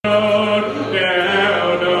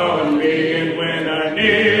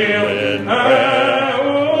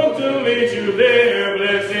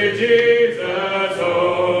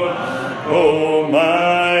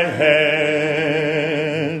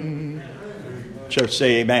Church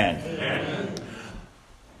say amen. Amen.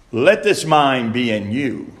 Let this mind be in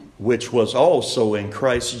you, which was also in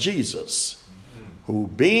Christ Jesus, who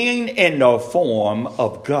being in the form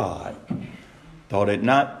of God, thought it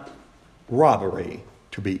not robbery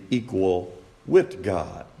to be equal with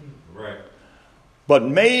God. Right. But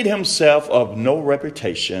made himself of no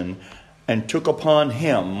reputation, and took upon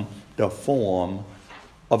him the form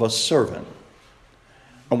of a servant,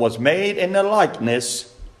 and was made in the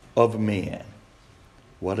likeness of men.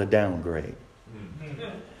 What a downgrade.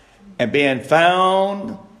 And being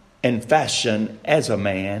found in fashion as a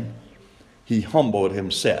man, he humbled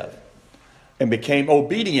himself and became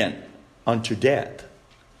obedient unto death,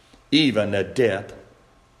 even the death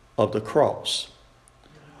of the cross.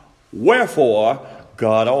 Wherefore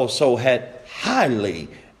God also had highly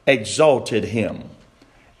exalted him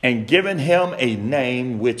and given him a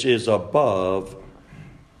name which is above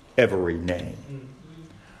every name,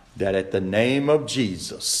 that at the name of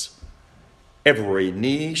Jesus every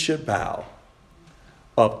knee should bow,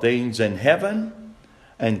 of things in heaven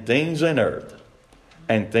and things in earth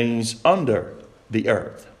and things under the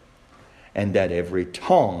earth, and that every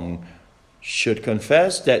tongue should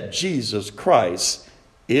confess that Jesus Christ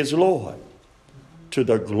is Lord, to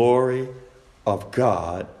the glory of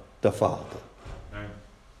God the Father.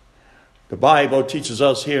 The Bible teaches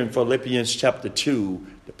us here in Philippians chapter 2,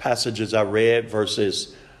 the passages I read,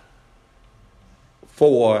 verse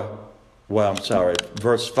 5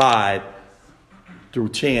 through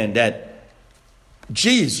 10, that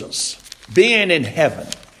Jesus, being in heaven,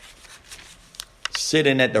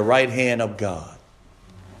 sitting at the right hand of God,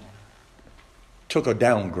 took a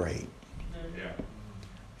downgrade. Yeah.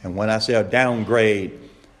 And when I say a downgrade,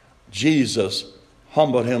 Jesus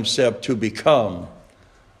humbled himself to become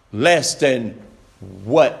less than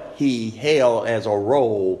what he held as a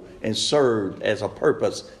role and served as a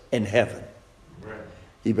purpose in heaven. Right.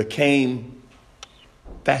 He became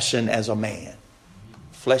fashioned as a man,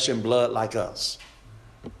 flesh and blood like us,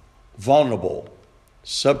 vulnerable,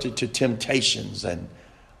 subject to temptations and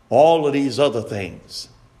all of these other things.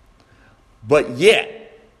 But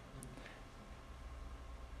yet,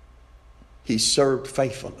 he served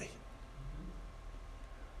faithfully,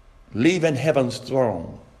 leaving heaven's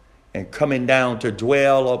throne and coming down to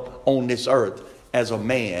dwell up on this earth as a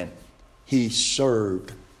man. He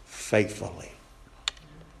served faithfully,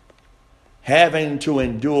 having to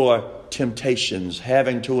endure temptations,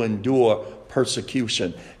 having to endure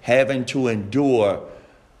persecution, having to endure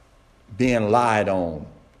being lied on,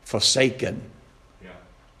 forsaken. Yeah.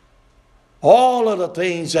 All of the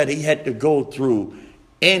things that he had to go through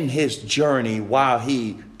in his journey while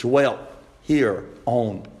he dwelt here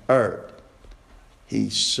on earth. He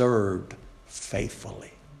served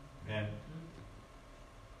faithfully. Amen.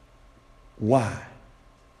 Why?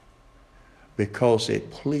 Because it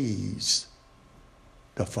pleased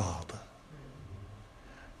the Father.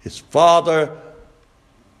 His Father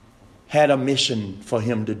had a mission for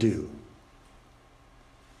him to do.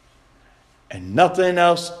 And nothing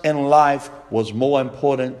else in life was more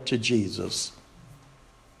important to Jesus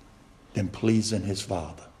than pleasing his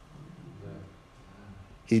Father.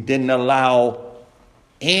 He didn't allow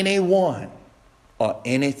anyone or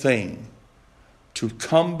anything to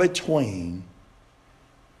come between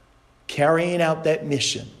carrying out that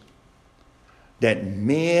mission, that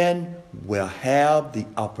men will have the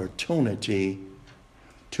opportunity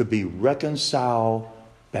to be reconciled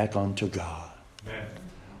back unto God. Amen.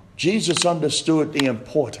 Jesus understood the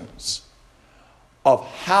importance of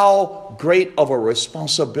how great of a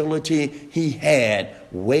responsibility he had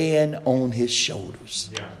weighing on his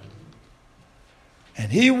shoulders. Yeah.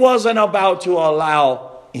 And he wasn't about to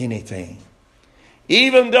allow anything.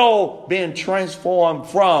 Even though being transformed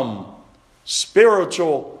from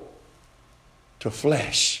spiritual to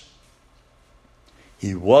flesh,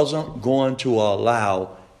 he wasn't going to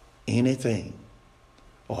allow anything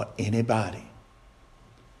or anybody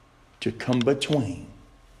to come between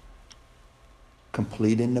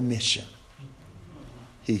completing the mission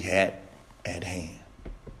he had at hand.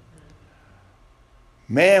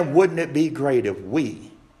 Man, wouldn't it be great if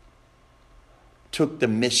we took the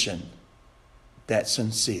mission that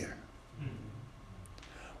sincere?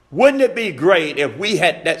 Wouldn't it be great if we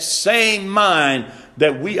had that same mind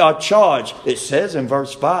that we are charged? It says in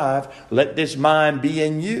verse 5, let this mind be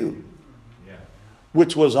in you,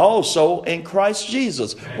 which was also in Christ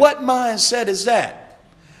Jesus. What mindset is that?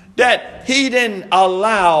 That he didn't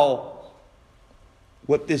allow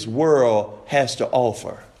what this world has to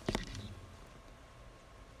offer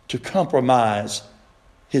to compromise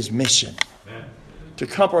his mission, to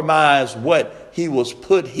compromise what he was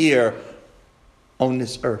put here on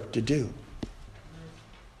this earth to do.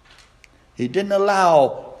 He didn't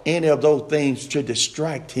allow any of those things to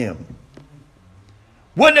distract him.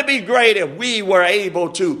 Wouldn't it be great if we were able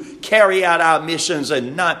to carry out our missions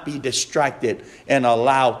and not be distracted and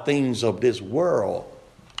allow things of this world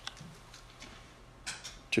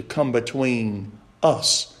to come between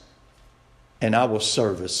us and our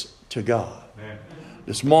service to God? Amen.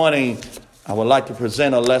 This morning, I would like to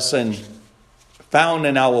present a lesson found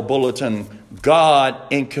in our bulletin,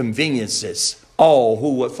 God Inconveniences all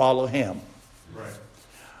who would follow him. Right.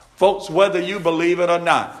 Folks, whether you believe it or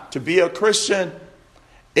not, to be a Christian,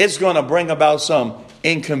 it's going to bring about some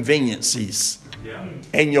inconveniences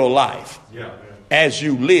in your life as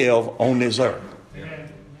you live on this earth.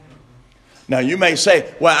 Now, you may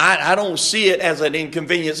say, well, I don't see it as an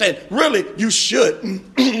inconvenience. And really, you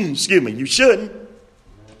shouldn't. Excuse me, you shouldn't.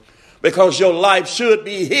 Because your life should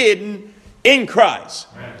be hidden in Christ.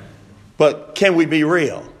 But can we be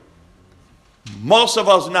real? Most of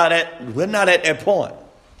us we're not at that point.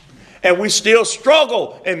 And we still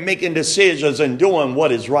struggle in making decisions and doing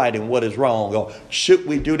what is right and what is wrong. Or should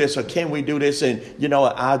we do this or can we do this? And you know,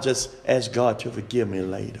 I'll just ask God to forgive me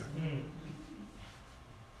later.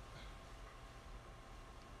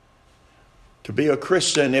 To be a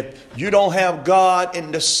Christian, if you don't have God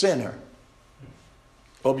in the center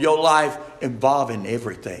of your life involving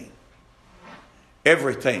everything,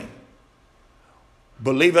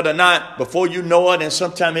 believe it or not, before you know it, and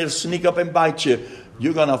sometimes it'll sneak up and bite you,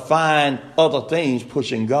 you're going to find other things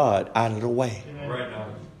pushing God out of the way. Right now.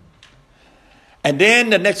 And then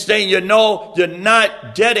the next thing you know, you're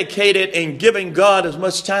not dedicated in giving God as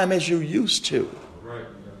much time as you used to. Right.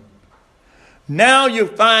 Now you're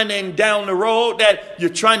finding down the road that you're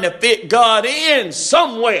trying to fit God in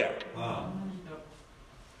somewhere.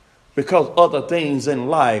 Because other things in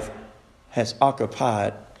life has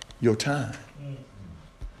occupied your time.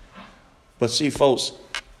 But see, folks,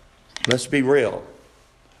 let's be real.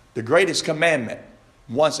 The greatest commandment,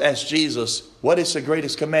 once asked Jesus, what is the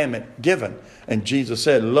greatest commandment given? And Jesus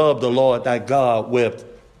said, love the Lord thy God with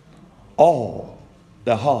all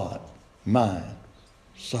the heart, mind,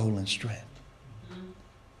 soul, and strength.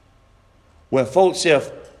 Well, folks,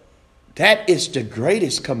 if that is the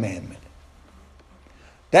greatest commandment,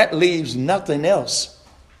 that leaves nothing else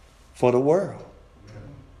for the world.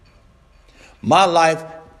 My life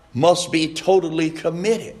must be totally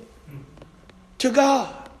committed to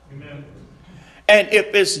God. Amen. And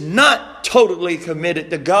if it's not totally committed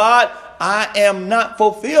to God, I am not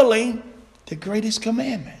fulfilling the greatest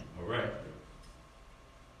commandment. All right.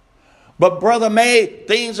 But Brother May,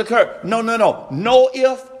 things occur. No. No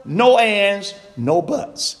if, no ands, no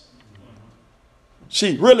buts.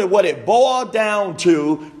 See, really what it boiled down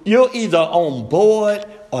to, you're either on board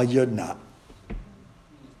or you're not.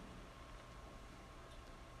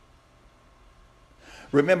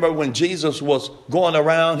 Remember when Jesus was going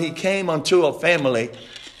around, he came unto a family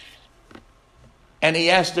and he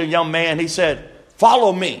asked the young man, he said,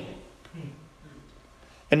 follow me.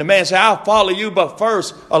 And the man said, I'll follow you, but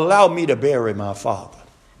first allow me to bury my father.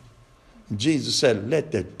 And Jesus said,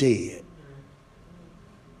 let the dead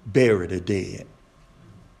bury the dead.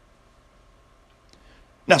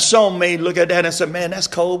 Now, some may look at that and say, man, that's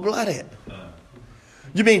cold-blooded.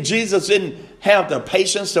 You mean Jesus didn't have the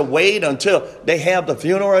patience to wait until they have the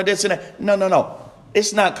funeral or this and that? No.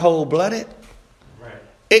 It's not cold-blooded. Right.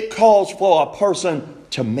 It calls for a person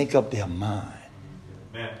to make up their mind.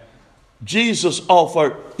 Amen. Jesus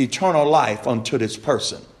offered eternal life unto this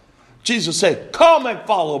person. Jesus said, come and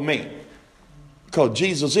follow me. Because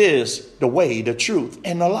Jesus is the way, the truth,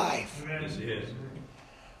 and the life. Yes, he is.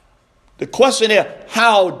 The question is,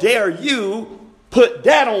 how dare you put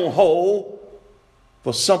that on hold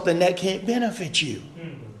for something that can't benefit you?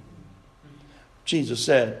 Jesus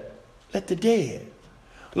said, let the dead,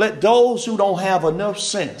 let those who don't have enough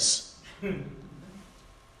sense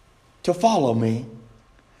to follow me,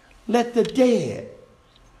 let the dead,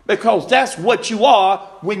 because that's what you are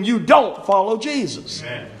when you don't follow Jesus.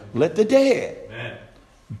 Amen. Let the dead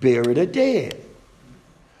bury the dead.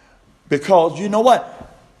 Because you know what?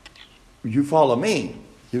 You follow me,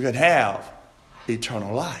 you can have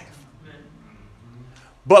eternal life.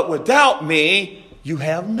 But without me, you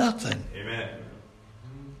have nothing. Amen.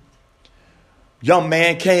 Young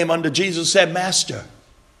man came unto Jesus and said, Master,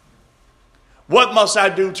 what must I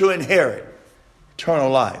do to inherit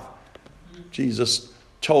eternal life? Jesus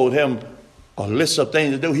told him a list of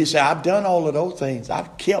things to do. He said, I've done all of those things.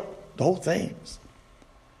 I've kept those things.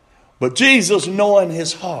 But Jesus, knowing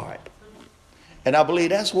his heart, and I believe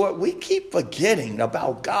that's what we keep forgetting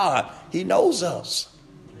about God. He knows us.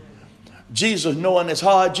 Jesus, knowing his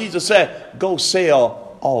heart, Jesus said, go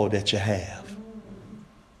sell all that you have.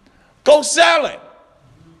 Go Go sell it.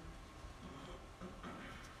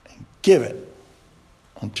 And give it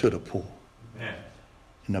unto the poor. Amen.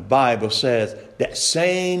 And the Bible says that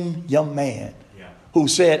same young man who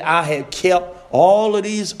said, I had kept all of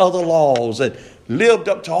these other laws and lived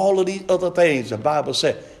up to all of these other things, the Bible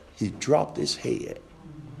said he dropped his head.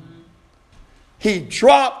 He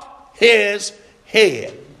dropped his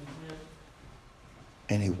head.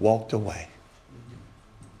 And he walked away.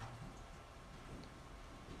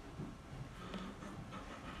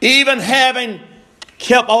 Even having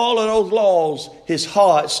kept all of those laws, his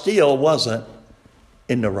heart still wasn't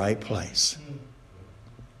in the right place.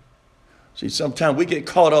 See, sometimes we get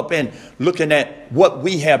caught up in looking at what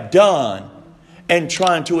we have done and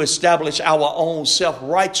trying to establish our own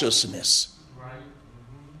self-righteousness.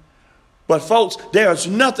 But folks, there's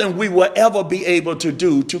nothing we will ever be able to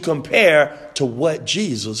do to compare to what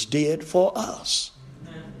Jesus did for us.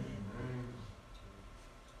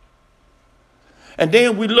 And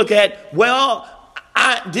then we look at, well,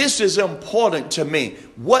 this is important to me.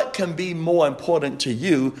 What can be more important to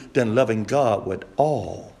you than loving God with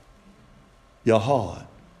all your heart,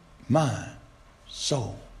 mind,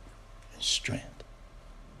 soul, and strength?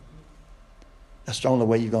 That's the only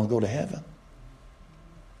way you're going to go to heaven.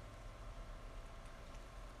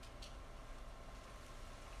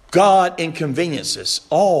 God inconveniences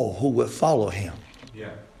all who will follow him.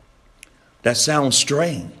 Yeah. That sounds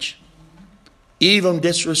strange, even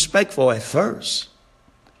disrespectful at first.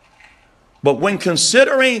 But when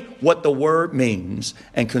considering what the word means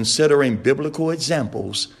and considering biblical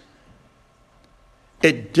examples,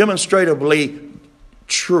 it demonstratively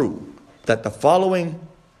true that following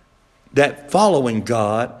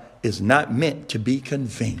God is not meant to be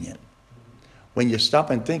convenient. When you stop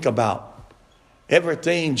and think about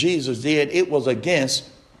everything Jesus did, it was against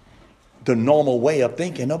the normal way of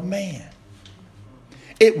thinking of man.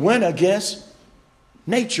 It went against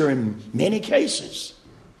nature in many cases.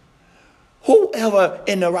 Whoever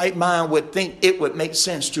in the right mind would think it would make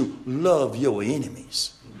sense to love your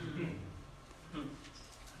enemies?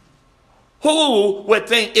 Who would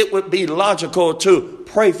think it would be logical to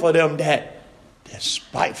pray for them that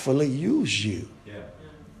despitefully use you? Yeah.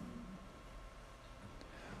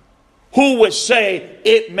 Who would say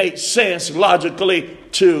it makes sense logically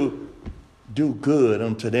to do good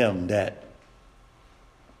unto them that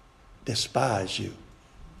despise you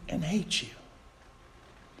and hate you?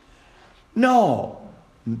 No.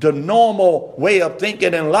 The normal way of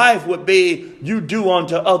thinking in life would be you do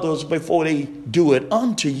unto others before they do it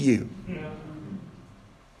unto you.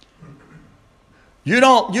 You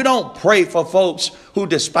don't pray for folks who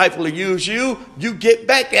despitefully use you. You get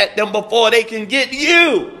back at them before they can get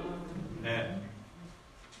you.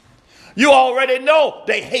 You already know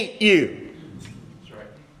they hate you. That's right.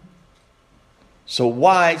 So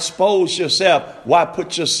why expose yourself? Why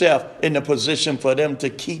put yourself in the position for them to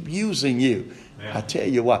keep using you? Yeah. I tell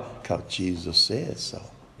you why. Because Jesus said so.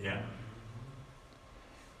 Yeah.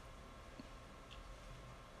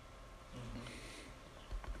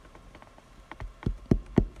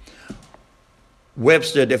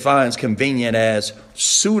 Webster defines convenient as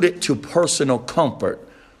suited to personal comfort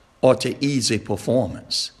or to easy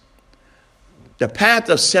performance. The path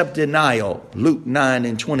of self-denial, Luke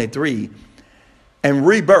 9:23, and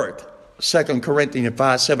rebirth, 2 Corinthians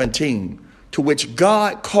 5:17, to which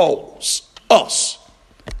God calls us,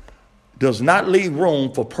 does not leave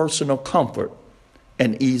room for personal comfort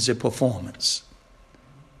and easy performance.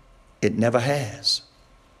 It never has.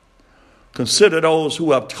 Consider those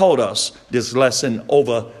who have taught us this lesson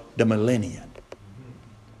over the millennia.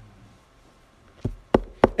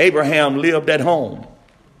 Abraham lived at home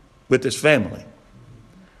with his family,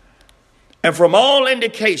 and from all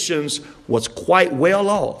indications was quite well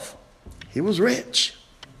off. He was rich.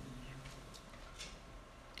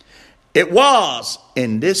 It was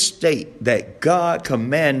in this state that God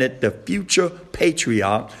commanded the future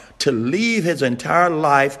patriarch to leave his entire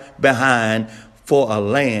life behind for a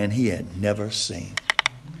land he had never seen.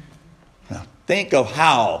 Now think of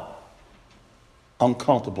how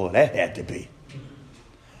uncomfortable that had to be.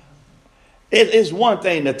 It is one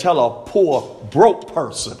thing to tell a poor, broke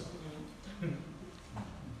person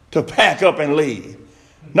to pack up and leave.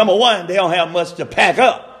 Number one, they don't have much to pack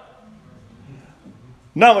up.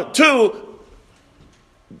 Number two,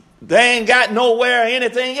 they ain't got nowhere or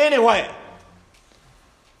anything anywhere.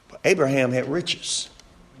 But Abraham had riches.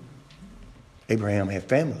 Abraham had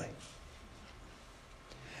family.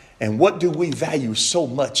 And what do we value so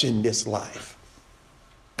much in this life?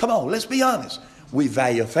 Come on, let's be honest. We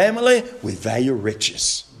value family, we value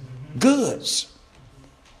riches, goods.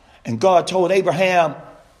 And God told Abraham,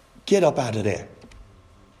 get up out of there.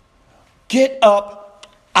 Get up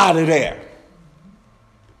out of there.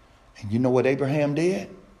 And you know what Abraham did?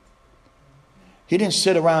 He didn't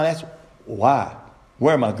sit around and ask, why?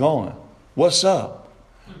 Where am I going? What's up?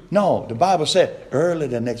 No, the Bible said early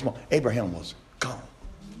the next morning, Abraham was gone.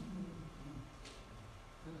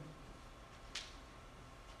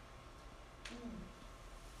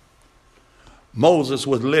 Moses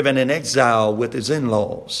was living in exile with his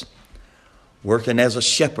in-laws, working as a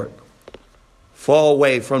shepherd, far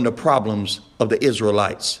away from the problems of the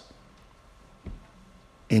Israelites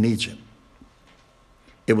in Egypt.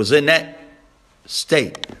 It was in that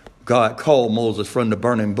state God called Moses from the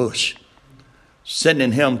burning bush,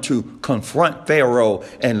 sending him to confront Pharaoh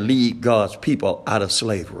and lead God's people out of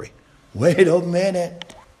slavery. Wait a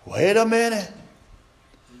minute.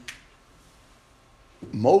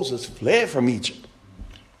 Moses fled from Egypt.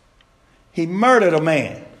 He murdered a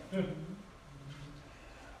man.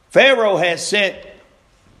 Pharaoh had sent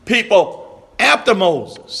people after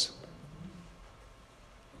Moses.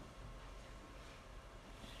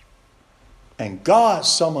 And God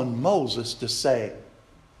summoned Moses to say,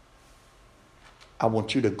 I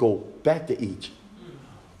want you to go back to Egypt.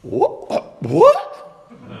 What?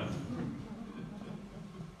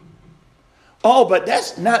 Oh, but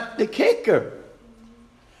that's not the kicker.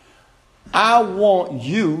 I want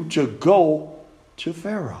you to go to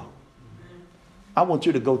Pharaoh. I want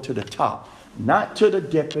you to go to the top, not to the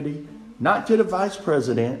deputy, not to the vice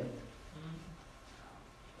president.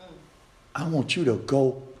 I want you to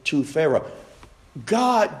go to Pharaoh.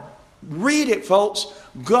 God, read it, folks.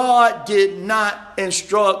 God did not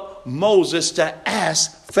instruct Moses to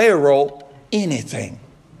ask Pharaoh anything.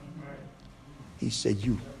 He said,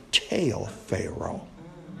 you tell Pharaoh.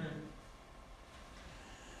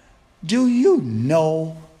 Do you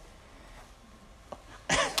know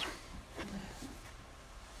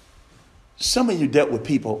some of you dealt with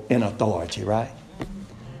people in authority, right?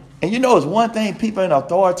 And you know, it's one thing people in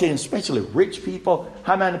authority, and especially rich people,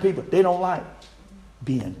 how many people, they don't like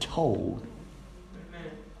being told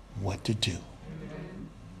what to do.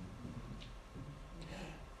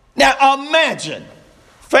 Now imagine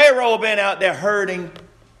Pharaoh been out there herding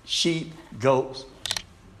sheep, goats,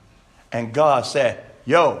 and God said,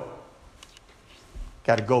 yo,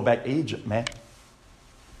 got to go back to Egypt, man.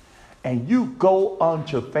 And you go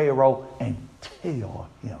unto Pharaoh and tell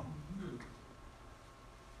him,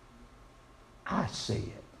 I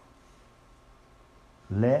said,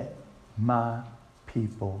 let my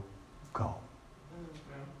people go.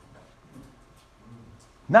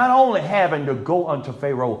 Not only having to go unto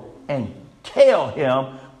Pharaoh and tell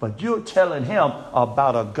him, but you're telling him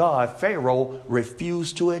about a God Pharaoh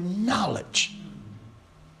refused to acknowledge.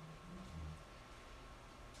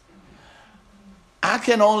 I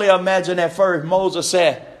can only imagine at first Moses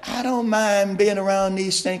said, I don't mind being around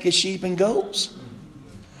these stinking sheep and goats.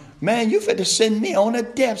 Man, you finna send me on a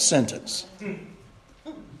death sentence.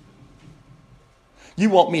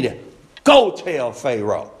 You want me to go tell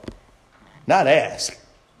Pharaoh, not ask,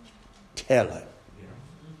 tell him.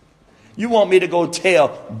 You want me to go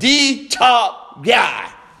tell the top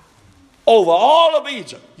guy over all of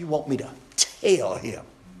Egypt. You want me to tell him.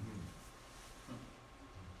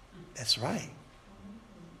 That's right.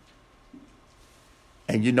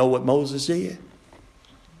 And you know what Moses did?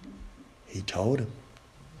 He told him.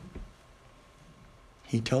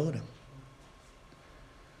 He told him.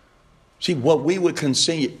 See, what we would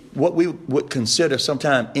consider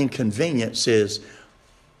sometimes inconvenience is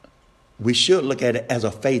we should look at it as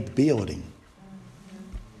a faith building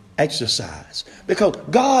exercise. Because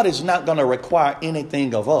God is not going to require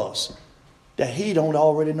anything of us that he don't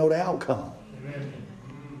already know the outcome. Amen.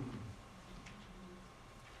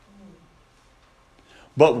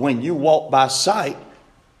 But when you walk by sight,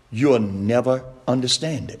 you'll never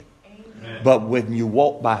understand it. Amen. But when you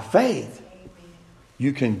walk by faith,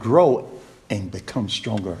 you can grow and become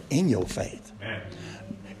stronger in your faith. Amen.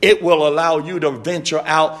 It will allow you to venture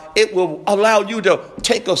out. It will allow you to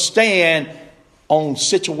take a stand on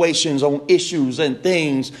situations, on issues and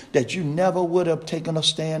things that you never would have taken a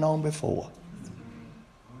stand on before.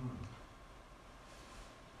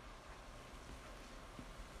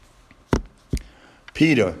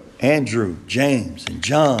 Peter, Andrew, James, and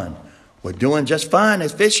John were doing just fine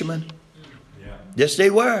as fishermen. Yeah. Yes, they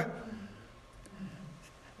were.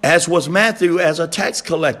 As was Matthew as a tax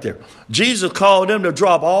collector. Jesus called them to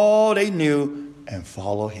drop all they knew and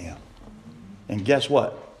follow him. And guess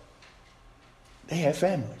what? They had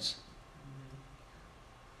families.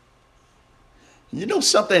 You know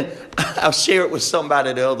something? I shared with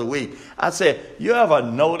somebody the other week. I said, you ever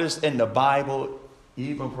noticed in the Bible,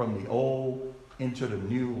 even from the old into the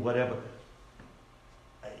new, whatever,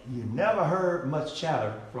 you never heard much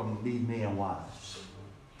chatter from these men wives.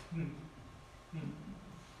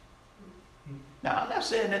 Now, I'm not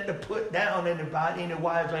saying that to put down anybody, any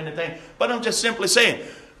wives or anything, but I'm just simply saying,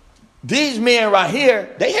 these men right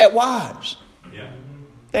here, they had wives. Yeah.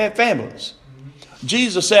 They had families.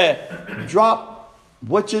 Jesus said, drop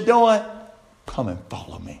what you're doing, come and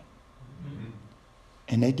follow me.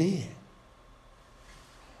 And they did.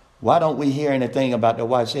 Why don't we hear anything about the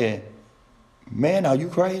wife saying, man, are you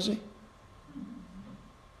crazy?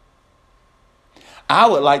 I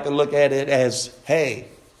would like to look at it as, hey,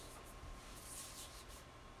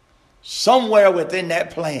 somewhere within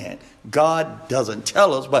that plan, God doesn't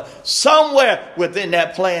tell us, but somewhere within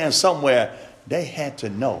that plan, somewhere, they had to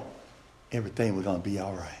know everything was going to be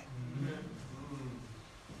all right.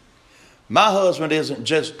 My husband isn't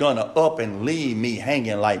just going to up and leave me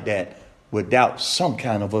hanging like that without some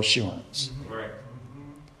kind of assurance. Right.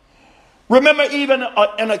 Remember even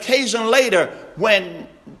an occasion later when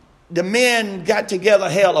the men got together,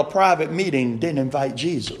 held a private meeting, didn't invite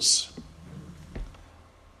Jesus.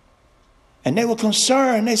 And they were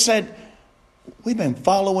concerned. They said, we've been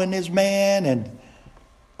following this man, and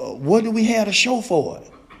what do we have to show for it?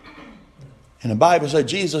 And the Bible said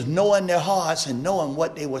Jesus, knowing their hearts and knowing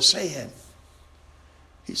what they were saying,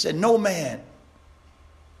 he said, no man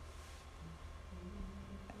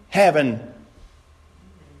having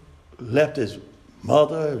left his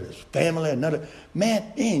mother, his family, another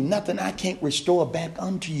man, there ain't nothing I can't restore back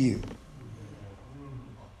unto you.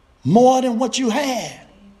 More than what you had.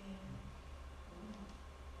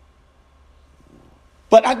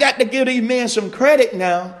 But I got to give these men some credit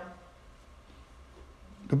now.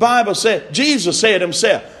 The Bible said, Jesus said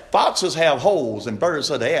himself, foxes have holes and birds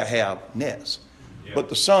of the air have nests. Yeah. But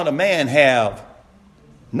the Son of Man have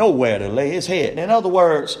nowhere to lay his head. In other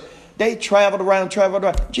words, they traveled around.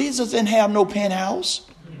 Jesus didn't have no penthouse.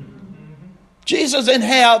 Jesus didn't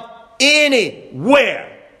have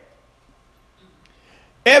anywhere.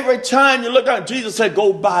 Every time you look at Jesus said,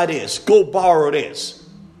 go buy this, go borrow this,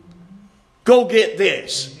 go get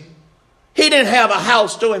this. He didn't have a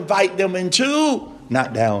house to invite them into.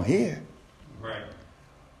 Not down here. Right.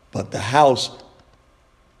 But the house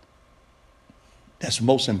that's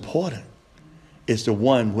most important is the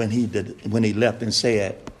one when he left and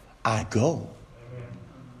said, I go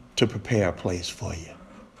to prepare a place for you.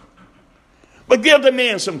 But give the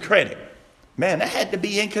men some credit. Man, that had to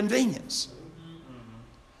be inconvenience.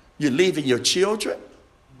 You're leaving your children.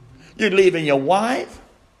 You're leaving your wife.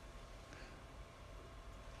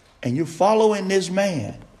 And you're following this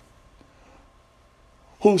man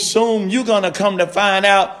who soon you're going to come to find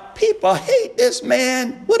out people hate this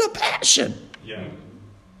man with a passion. Yeah.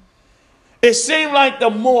 It seems like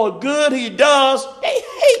the more good he does, they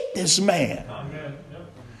hate this man. Amen. Yep.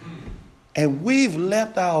 And we've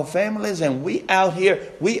left our families and we out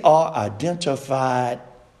here, we are identified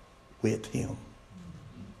with him.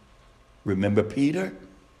 Remember Peter?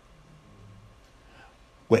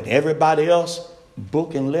 When everybody else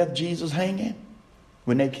booked and left Jesus hanging,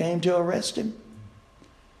 when they came to arrest him,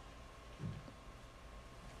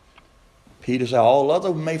 Peter said, all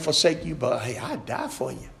others may forsake you, but hey, I'd die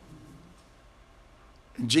for you.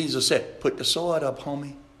 And Jesus said, put the sword up,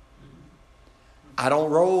 homie. I don't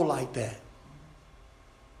roll like that.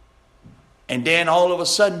 And then all of a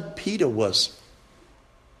sudden, Peter was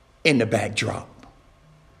in the backdrop.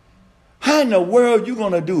 How in the world you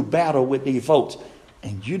going to do battle with these folks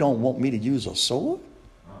and you don't want me to use a sword?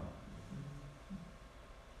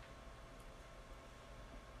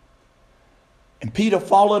 And Peter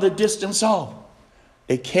followed a distance off.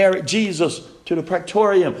 They carried Jesus to the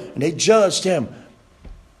praetorium and they judged him.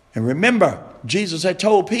 And remember, Jesus had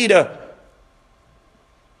told Peter,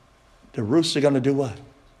 the rooster going to do what?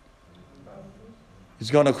 He's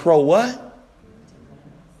going to crow what?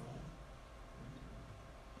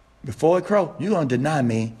 Before it crow, you're going to deny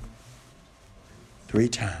me 3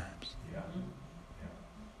 times.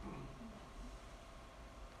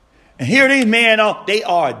 And here these men are, they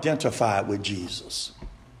are identified with Jesus.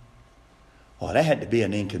 Well, that had to be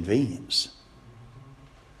an inconvenience.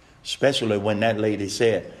 Especially when that lady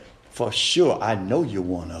said, for sure, I know you're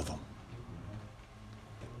one of them.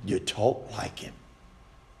 You talk like him.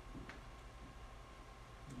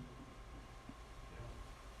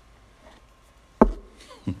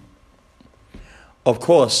 Of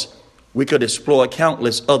course, we could explore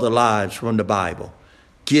countless other lives from the Bible.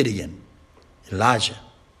 Gideon, Elijah,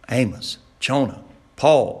 Amos, Jonah,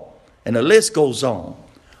 Paul, and the list goes on.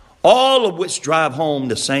 All of which drive home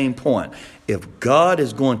the same point. If God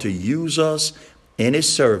is going to use us in his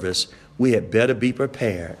service, we had better be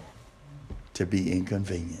prepared to be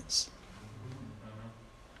inconvenienced.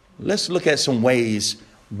 let's look at some ways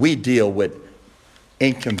we deal with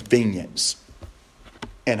inconvenience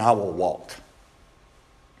in our walk.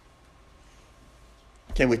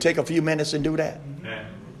 Can we take a few minutes and do that? Amen.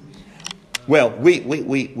 Well,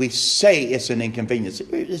 we say it's an inconvenience.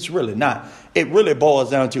 It's really not. It really boils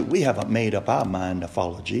down to we haven't made up our mind to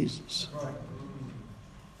follow Jesus.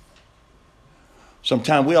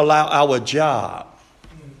 Sometimes we allow our job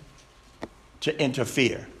to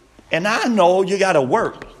interfere. And I know you got to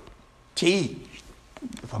work to eat.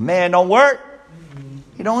 If a man don't work,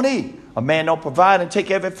 he don't eat. A man don't provide and take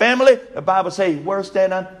care of his family, the Bible says he's worse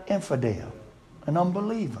than an infidel, an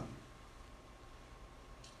unbeliever.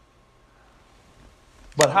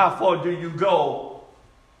 But how far do you go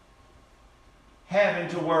having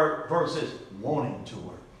to work versus wanting to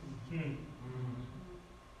work?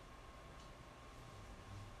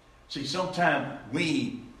 See, sometimes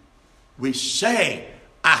we say,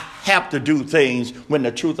 I have to do things, when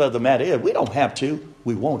the truth of the matter is, we don't have to,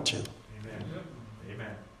 we want to. Amen.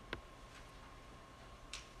 Amen.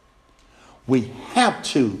 We have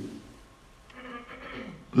to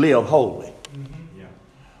live holy. Yeah.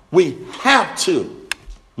 We have to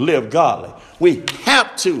live godly. We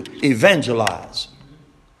have to evangelize.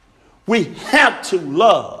 We have to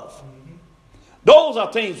love. Those are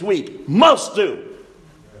things we must do.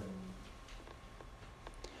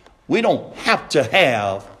 We don't have to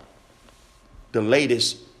have the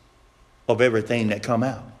latest of everything that come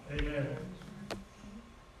out. Amen.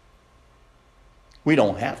 We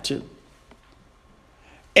don't have to.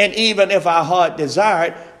 And even if our heart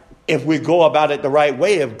desired, if we go about it the right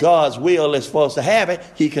way, if God's will is for us to have it,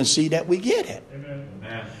 he can see that we get it.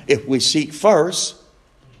 Amen. If we seek first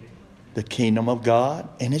the kingdom of God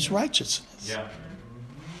and his righteousness. Yeah.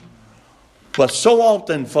 But so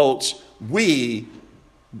often, folks, we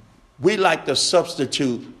like to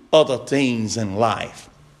substitute other things in life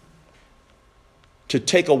to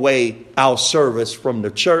take away our service from the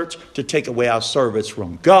church, to take away our service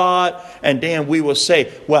from God. And then we will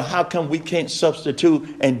say, well, how come we can't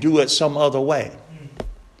substitute and do it some other way?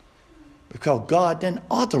 Because God didn't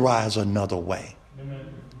authorize another way.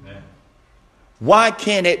 Amen. Why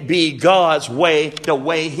can't it be God's way, the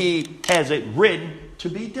way he has it written to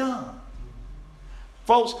be done?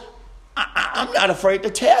 Folks, I'm not afraid to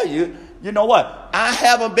tell you, you know what? I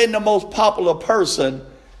haven't been the most popular person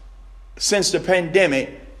since the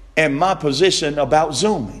pandemic in my position about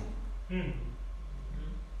Zooming. And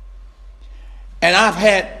I've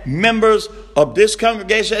had members of this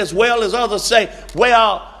congregation as well as others say,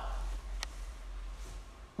 well,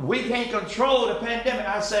 we can't control the pandemic.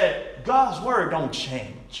 I said, God's word don't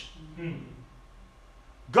change.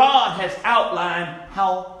 God has outlined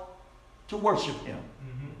how to worship him.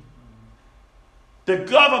 The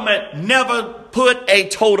government never put a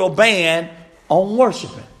total ban on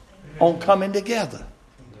worshiping, on coming together.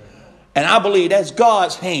 And I believe that's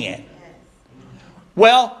God's hand.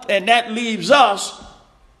 Well, and that leaves us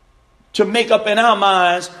to make up in our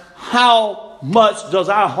minds how much does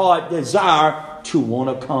our heart desire to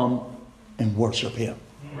want to come and worship him.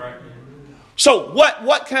 Right. So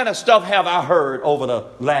what kind of stuff have I heard over the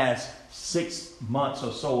last 6 months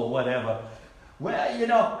or so or whatever? Well, you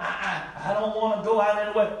know, I don't want to go out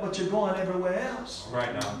anywhere, but you're going everywhere else.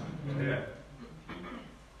 Right now. Yeah.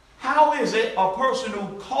 How is it a person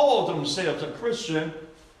who calls themselves a Christian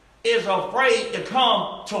is afraid to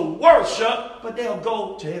come to worship, but they'll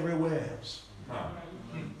go to everywhere else?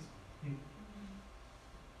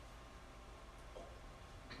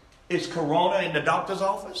 Is corona in the doctor's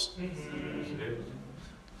office?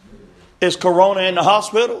 Is corona in the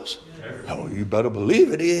hospitals? Oh, you better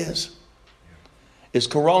believe it is. Is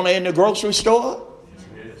corona in the grocery store?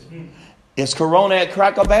 Is corona at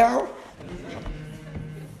Cracker Barrel?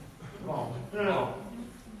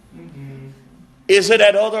 Is it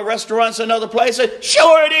at other restaurants and other places?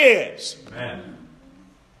 Sure it is. Amen.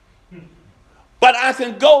 But I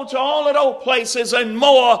can go to all of those places and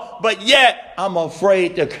more, but yet I'm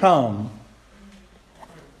afraid to come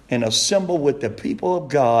and assemble with the people of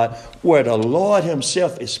God where the Lord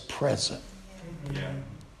himself is present. Yeah.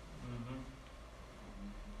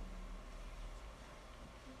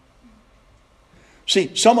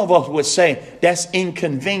 See, some of us would say that's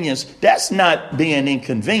inconvenience. That's not being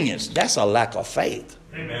inconvenienced. That's a lack of faith.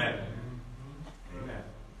 Amen. Amen.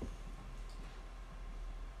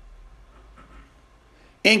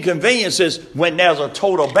 Inconvenience is when there's a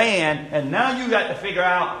total ban, and now you got to figure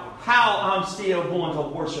out how I'm still going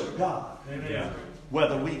to worship God. Amen.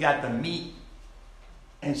 Whether we got to meet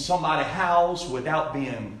in somebody's house without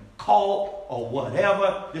being cult or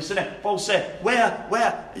whatever, this and that. Folks say, well,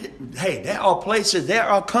 hey, there are places, there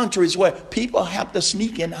are countries where people have to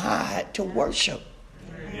sneak and hide to worship.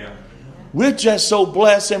 Yeah. We're just so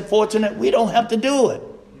blessed and fortunate we don't have to do it.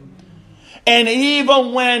 And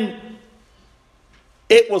even when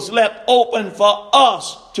it was left open for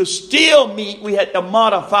us to still meet, we had to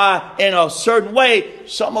modify in a certain way.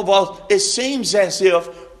 Some of us, it seems as if,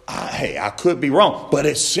 I could be wrong, but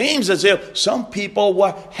it seems as if some people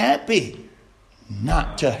were happy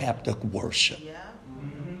not to have to worship. Yeah.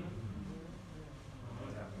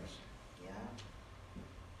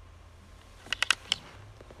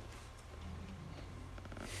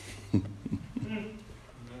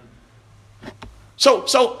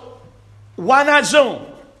 So why not Zoom?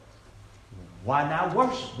 Why not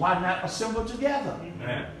worship? Why not assemble together?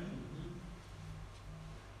 Amen.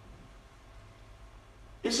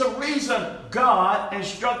 It's a reason God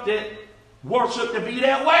instructed worship to be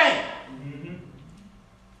that way.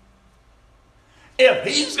 If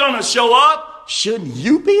he's going to show up, shouldn't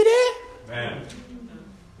you be there? Amen.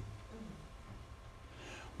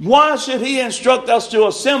 Why should he instruct us to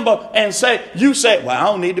assemble and say, you say, well, I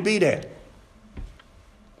don't need to be there?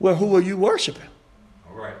 Well, who are you worshiping?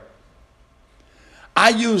 All right. I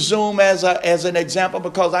use Zoom as an example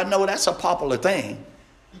because I know that's a popular thing.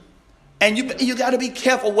 And you got to be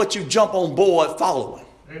careful what you jump on board following.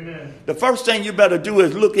 Amen. The first thing you better do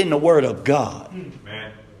is look in the Word of God.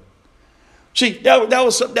 Amen. See, that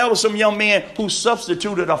was some young man who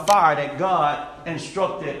substituted a fire that God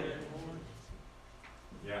instructed.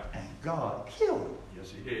 Yeah. And God killed him.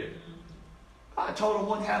 Yes, he did. I told him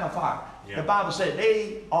what kind of fire. Yeah. The Bible said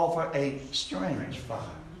they offer a strange fire.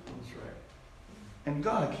 That's right. And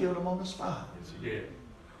God killed him on the spot. Yes, he did.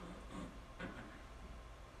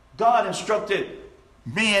 God instructed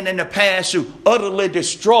men in the past to utterly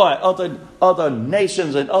destroy other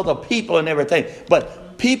nations and other people and everything.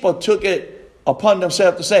 But people took it upon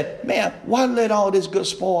themselves to say, man, why let all this good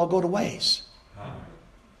spoil go to waste?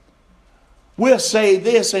 We'll say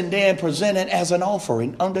this and then present it as an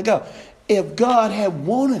offering unto God. If God had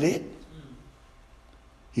wanted it,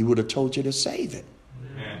 he would have told you to save it.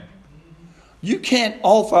 Amen. You can't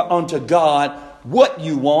offer unto God what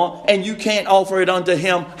you want, and you can't offer it unto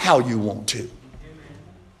him how you want to.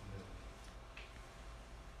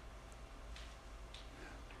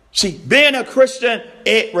 See, being a Christian,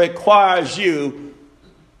 it requires you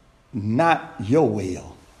not your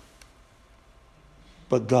will,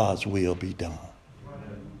 but God's will be done.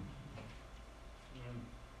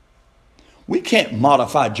 We can't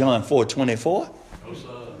modify John 4:24. No, sir.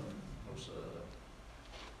 No, sir.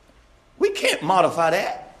 We can't modify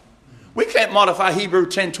that. We can't modify Hebrew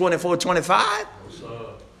 10:24-25. No, sir.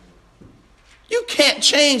 You can't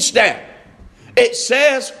change that. It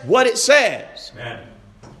says what it says. Amen.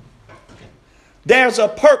 There's a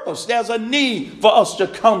purpose. There's a need for us to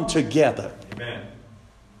come together. Amen.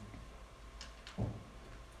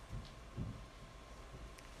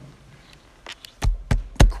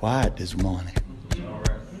 Quiet this morning. All right.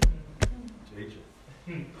 Teach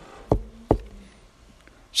it.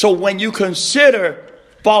 So when you consider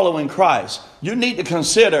following Christ, you need to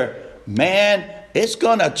consider, man, it's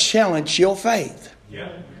going to challenge your faith. Yeah.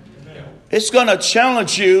 Yeah. It's going to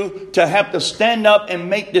challenge you to have to stand up and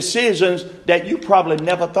make decisions that you probably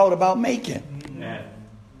never thought about making. Amen.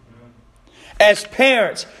 As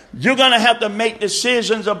parents, you're going to have to make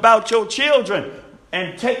decisions about your children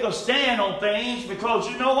and take a stand on things because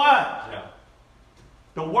you know what? Yeah.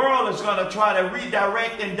 The world is going to try to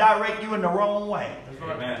redirect and direct you in the wrong way.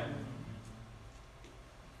 Amen.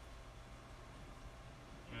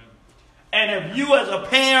 And if you as a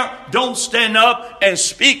parent don't stand up and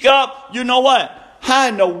speak up, you know what? How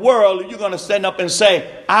in the world are you going to stand up and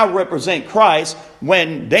say, I represent Christ,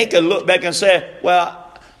 when they can look back and say,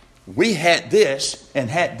 well, we had this, and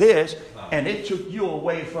it took you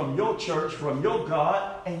away from your church, from your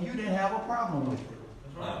God, and you didn't have a problem with it.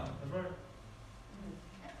 That's right.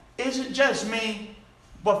 Is it just me?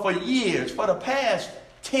 But for years, for the past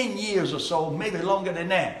 10 years or so, maybe longer than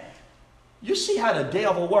that, you see how the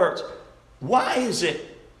devil works. Why is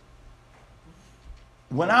it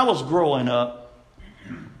when I was growing up,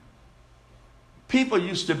 people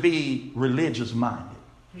used to be religious minded?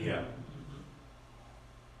 Yeah.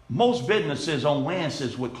 Most businesses on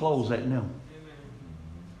Wednesdays would close at noon.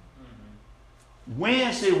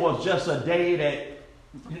 Wednesday was just a day that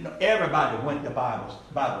everybody went to Bible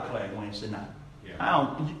class Wednesday night. Yeah.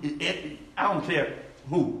 I don't care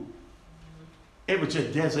who. It was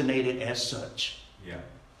just designated as such. Yeah.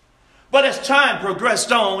 But as time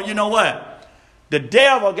progressed on, you know what? The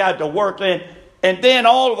devil got to work in, and then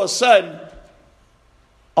all of a sudden,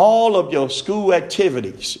 all of your school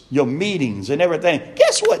activities, your meetings and everything,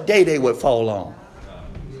 guess what day they would fall on?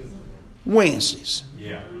 Wednesdays.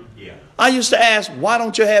 Yeah. Yeah. I used to ask, why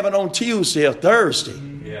don't you have it on Tuesday or Thursday?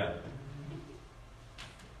 Yeah.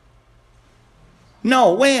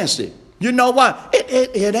 No, Wednesday. You know why?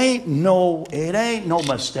 It ain't no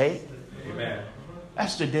mistake. Amen.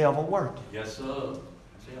 That's the devil working. Yes, sir.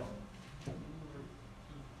 That's him.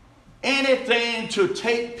 Anything to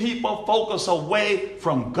take people focus away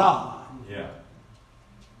from God. Yeah.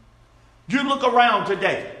 You look around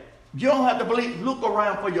today. You don't have to believe. Look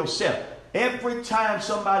around for yourself. Every time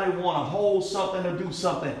somebody want to hold something or do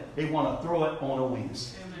something, they want to throw it on a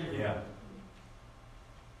Wednesday. Yeah.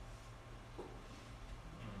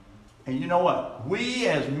 And you know what? We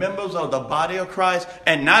as members of the body of Christ,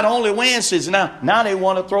 and not only Wednesdays now they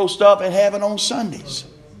want to throw stuff and have it on Sundays.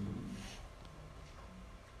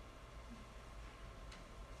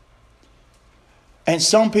 And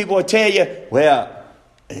some people will tell you, well,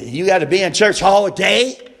 you got to be in church all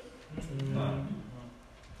day.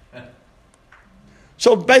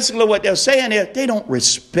 So basically what they're saying is they don't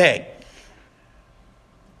respect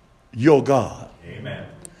your God. Amen.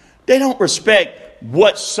 They don't respect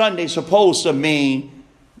what Sunday's supposed to mean.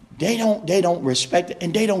 They don't respect it,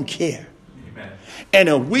 and they don't care. Amen. And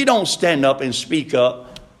if we don't stand up and speak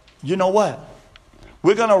up, you know what?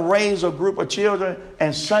 We're going to raise a group of children,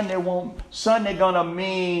 and Sunday going to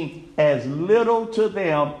mean as little to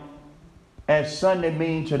them as Sunday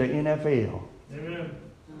means to the NFL. Amen.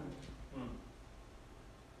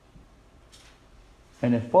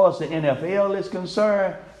 And as far as the NFL is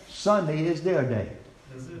concerned, Sunday is their day.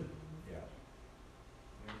 That's it. Yeah.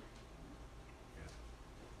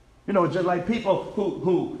 You know, just like people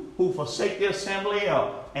who forsake the assembly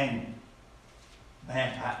and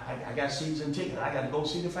man, I got season tickets. I got to go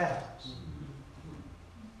see the Falcons.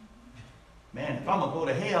 Man, if I'm going to go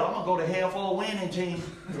to hell, I'm going to go to hell for a winning team.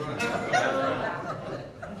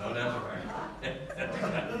 No, that's right.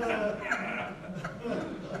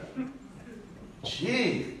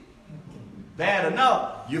 Gee, bad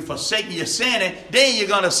enough. You're forsaking your sinning, then you're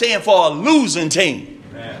going to sin for a losing team.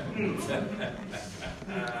 Amen.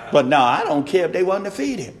 But no, I don't care if they weren't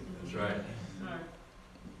defeated. That's right.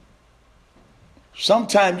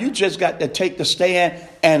 Sometimes you just got to take the stand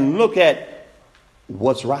and look at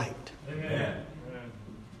what's right. Amen.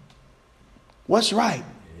 What's right?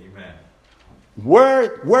 Amen.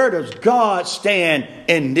 Where does God stand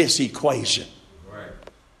in this equation? Right.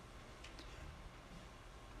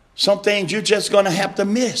 Some things you're just going to have to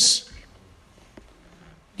miss.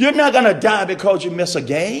 You're not going to die because you miss a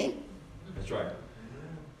game. That's right.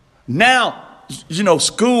 Now, you know,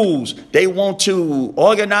 schools, they want to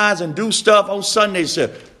organize and do stuff on Sundays to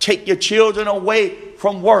take your children away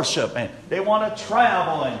from worship. And they want to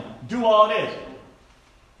travel and do all this.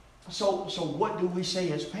 So what do we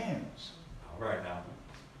say as parents? All right now.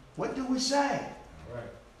 What do we say? All right.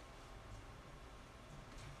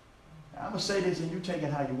 I'm going to say this and you take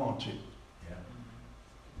it how you want to. Yeah.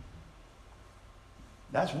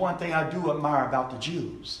 That's one thing I do admire about the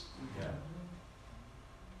Jews. Yeah.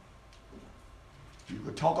 You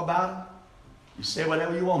could talk about them. You say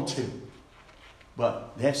whatever you want to.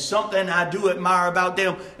 But there's something I do admire about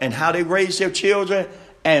them and how they raise their children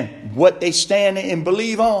and what they stand and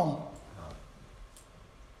believe on.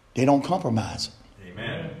 They don't compromise it.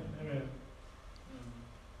 Amen. Amen.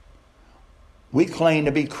 We claim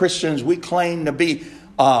to be Christians. We claim to be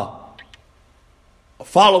followers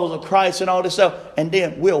of Christ and all this stuff. And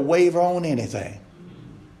then we'll waver on anything.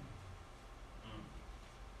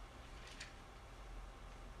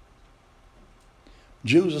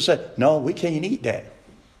 Jews will say, no, we can't eat that.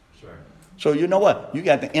 That's right. So you know what? You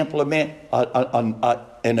got to implement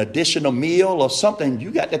an additional meal or something. You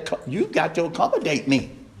got to accommodate me.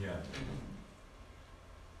 Yeah.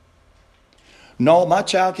 No, my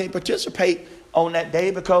child can't participate on that day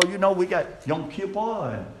because, you know, we got Yom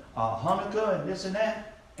Kippur and Hanukkah and this and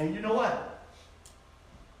that. And you know what?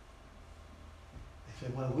 They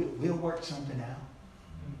said, well, we'll work something out.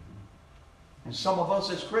 And some of us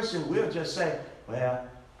as Christians, we'll just say, well,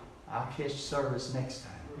 I'll catch service next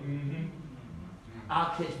time. Mm-hmm.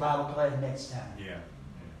 I'll catch Bible class next time. Yeah.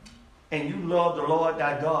 And you love the Lord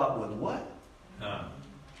thy God with what? Huh?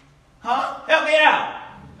 Help me out.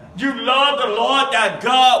 You love the Lord thy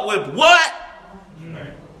God with what?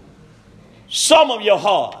 Right. Some of your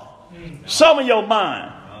heart. Some of your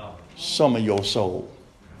mind. Some of your soul.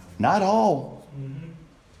 Not all.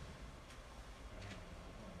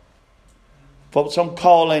 Folks, I'm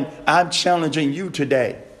challenging you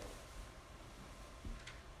today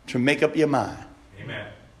to make up your mind. Amen.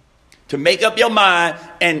 to make up your mind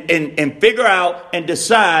and figure out and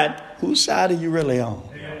decide whose side are you really on.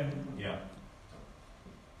 Yeah.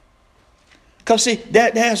 Because see,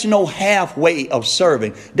 there's no halfway of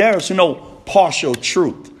serving. There's no partial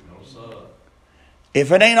truth. No, sir.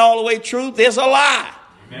 If it ain't all the way truth, it's a lie.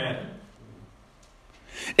 Amen.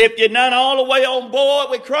 If you're not all the way on board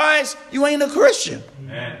with Christ, you ain't a Christian.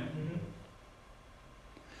 Amen.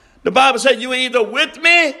 The Bible said you either with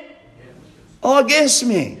me or against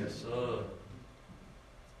me. Yes, sir.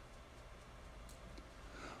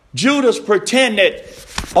 Judas pretended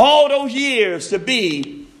all those years to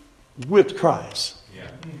be with Christ.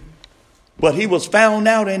 Yeah. But he was found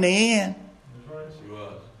out in the end. He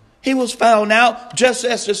was. He was found out, just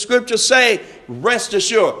as the scriptures say, rest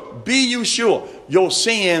assured, be you sure, your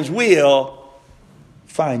sins will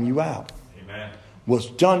find you out. Amen. What's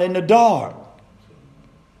done in the dark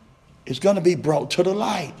is going to be brought to the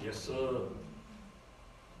light. Yes, sir.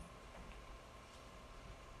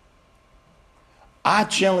 I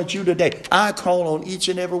challenge you today. I call on each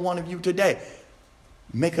and every one of you today.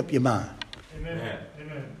 Make up your mind. Amen.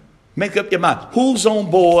 Make up your mind. Who's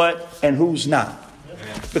on board and who's not?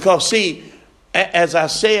 Amen. Because see, as I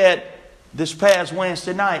said this past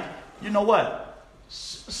Wednesday night, you know what?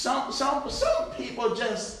 Some people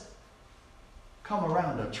just come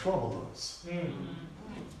around to trouble us.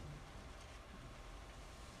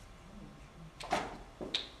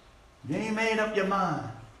 You ain't made up your mind.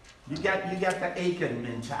 You got the Achan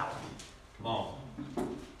mentality. Come on.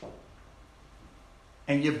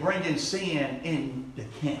 And you're bringing sin in the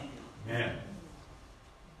camp. Amen.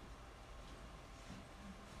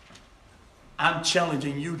 I'm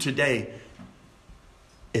challenging you today.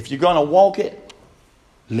 If you're going to walk it,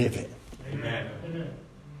 live it. Amen.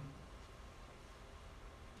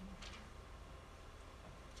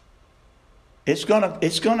 It's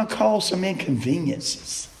gonna cause some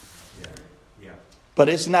inconveniences. Yeah. But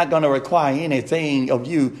it's not going to require anything of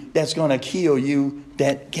you that's going to kill you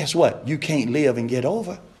that, guess what? You can't live and get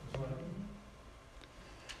over.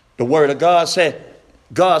 The word of God said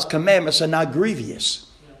God's commandments are not grievous.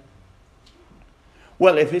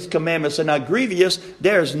 Well, if his commandments are not grievous,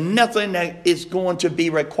 there's nothing that is going to be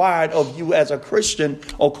required of you as a Christian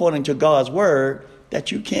according to God's word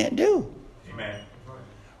that you can't do. Amen.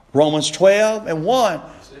 Romans 12:1.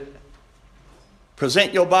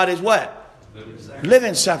 Present your bodies what?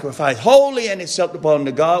 Living sacrifice, holy and acceptable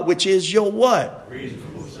unto God, which is your what?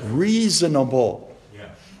 Reasonable. Reasonable Yeah.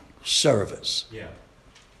 service. Yeah.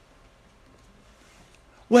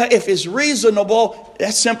 Well, if it's reasonable,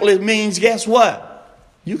 that simply means, guess what?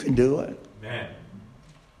 You can do it. Amen.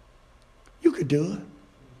 You could do it.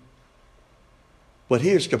 But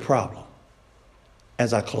here's the problem.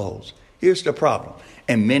 As I close, here's the problem.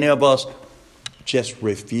 And many of us just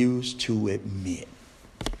refuse to admit.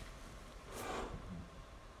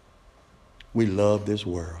 We love this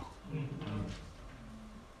world.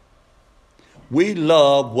 We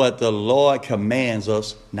love what the Lord commands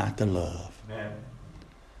us not to love. Amen.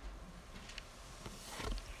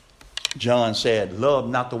 John said, love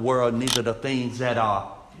not the world, neither the things that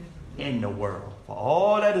are in the world. For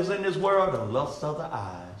all that is in this world, the lust of the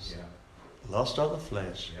eyes, Yeah. lust of the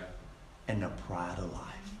flesh, Yeah. and the pride of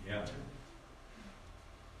life. Yeah.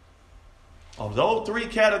 Of those three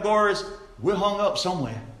categories, we're hung up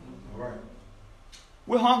somewhere. All right.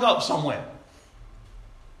 We're hung up somewhere.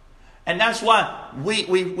 And that's why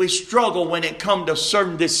we struggle when it comes to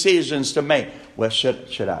certain decisions to make. Well,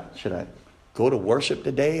 should I go to worship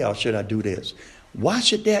today or should I do this? Why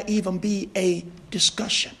should there even be a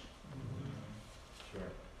discussion? Sure.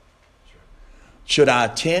 Should I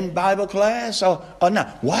attend Bible class or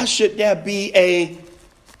not? Why should there be a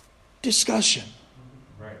discussion?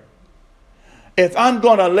 Right. If I'm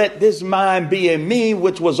going to let this mind be in me,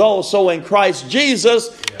 which was also in Christ Jesus,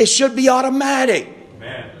 it should be automatic.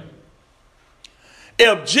 Amen.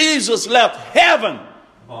 If Jesus left heaven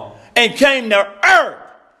Come on. and came to earth,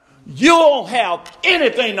 you don't have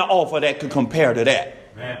anything to offer that could compare to that.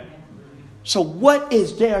 Amen. So what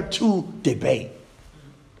is there to debate?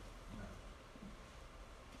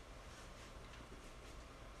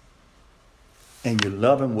 And you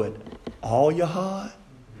love him with all your heart,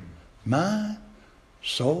 mind,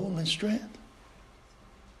 soul, and strength.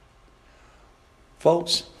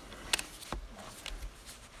 Folks,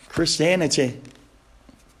 Christianity,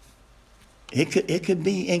 it could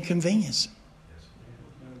be inconvenience.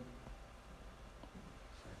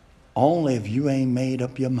 Only if you ain't made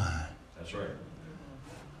up your mind. That's right.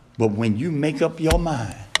 But when you make up your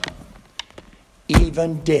mind,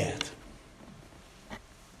 even death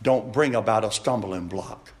don't bring about a stumbling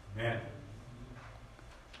block Amen.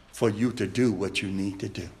 for you to do what you need to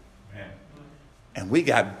do. Amen. And we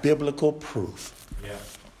got biblical proof Yeah.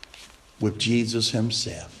 with Jesus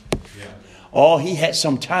himself. Yeah. Oh, he had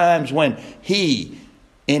some times when he,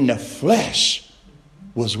 in the flesh,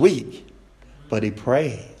 was weak. But he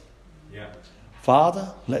prayed, Yeah.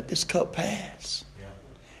 Father, let this cup pass.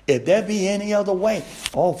 Yeah. If there be any other way,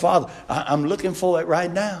 oh, Father, I'm looking for it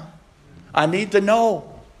right now. I need to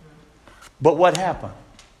know. But what happened?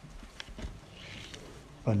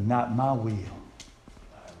 But not my will,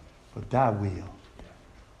 but thy will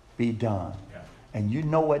be done. Yeah. And you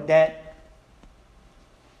know what that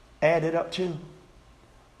added up to?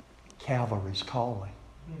 Calvary's calling.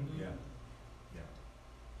 Yeah. Yeah.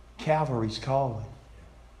 Calvary's calling.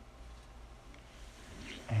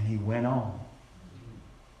 And he went on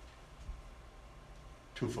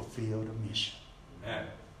to fulfill the mission. Man.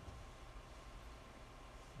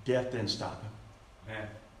 Death didn't stop him. Man.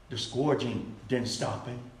 The scourging didn't stop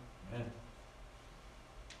him. Man.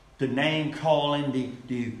 The name calling,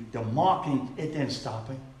 the mocking, it didn't stop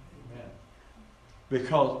him. Amen.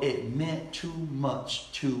 Because it meant too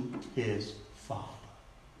much to his Father.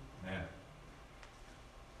 Man.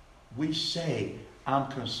 We say,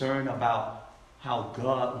 I'm concerned about how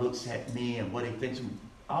God looks at me and what he thinks.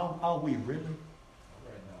 Are we really?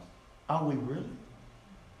 Right now. Are we really?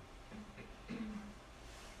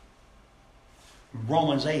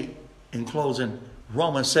 Romans 8, in closing,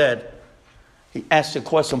 Romans said, he asked the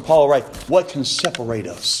question, Paul writes, what can separate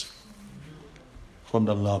us from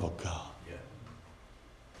the love of God? Yeah.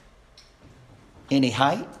 Any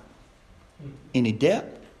height? Any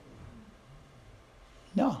depth?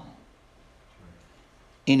 No.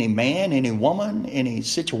 Any man, any woman, any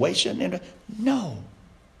situation? No.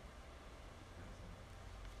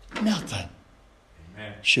 Nothing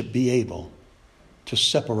Amen. should be able to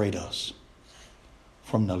separate us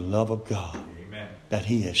from the love of God Amen. that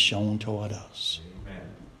he has shown toward us. Amen.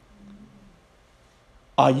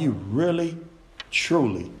 Are you really,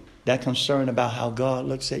 truly that concerned about how God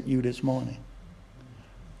looks at you this morning?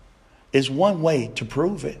 It's one way to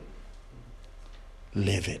prove it.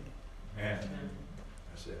 Live it. Amen.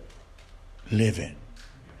 That's it. Live it.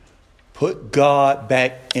 Put God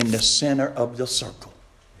back in the center of the circle.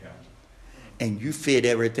 Yeah. And you fit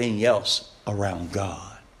everything else around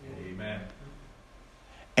God. Amen.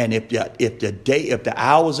 And if the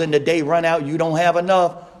hours in the day run out, you don't have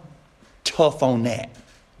enough, tough on that.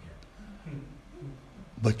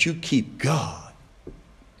 But you keep God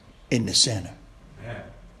in the center. Amen.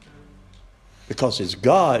 Because it's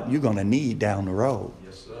God you're going to need down the road.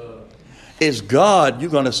 Yes, sir. It's God you're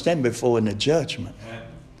going to stand before in the judgment. Amen.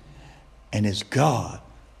 And it's God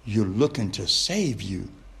you're looking to save you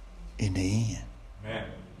in the end. Amen.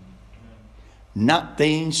 Not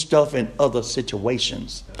things, stuff, and other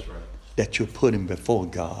situations That's right. that you're putting before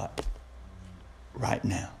God right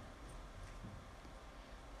now.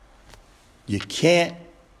 You can't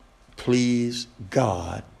please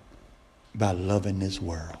God by loving this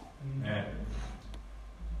world. Amen.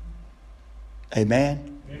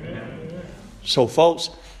 Amen? Amen. So, folks,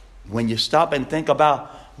 when you stop and think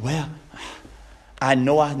about, well, I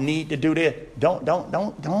know I need to do this. Don't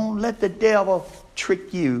let the devil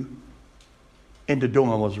trick you into doing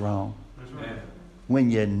what's wrong. Amen.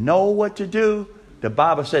 When you know what to do, the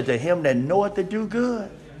Bible said to him that knoweth to do good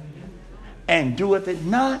and doeth it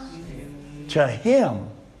not, to him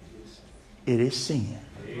it is sin.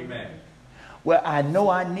 Amen. Well, I know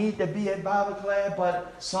I need to be at Bible class,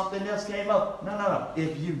 but something else came up. No.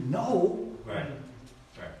 If you know Right.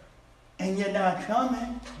 Right. and you're not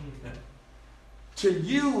coming, to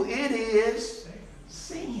you it is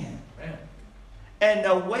sin. Amen. And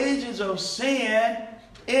the wages of sin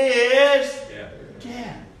is Yeah.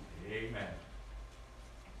 death. Amen.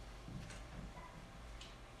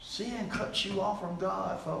 Sin cuts you off from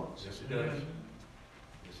God, folks. Yes, it does.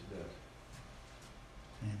 Yes, it does.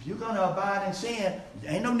 And if you're going to abide in sin,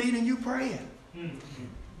 there ain't no need in you praying.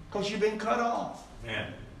 Because you've been cut off.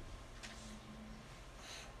 Amen.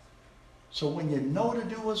 So when you know to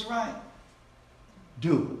do what's right,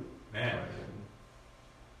 do it. Amen.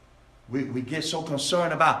 We get so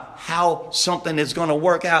concerned about how something is going to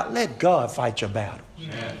work out. Let God fight your battle.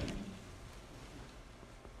 Amen.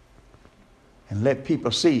 And let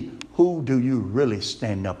people see, who do you really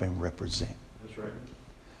stand up and represent. That's right.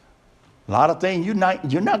 A lot of things you're not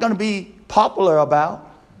going to be popular about.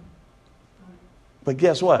 But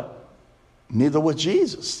guess what? Neither was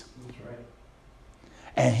Jesus. That's right.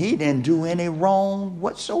 And he didn't do any wrong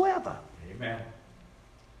whatsoever. Amen.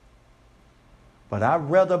 But I'd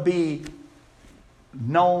rather be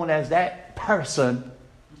known as that person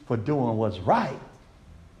for doing what's right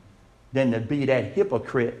than to be that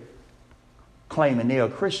hypocrite claiming they're a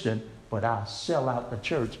Christian but I'll sell out the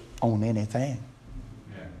church on anything.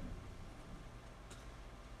 Yeah.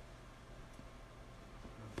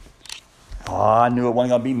 Oh, I knew it wasn't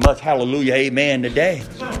going to be much hallelujah, amen today.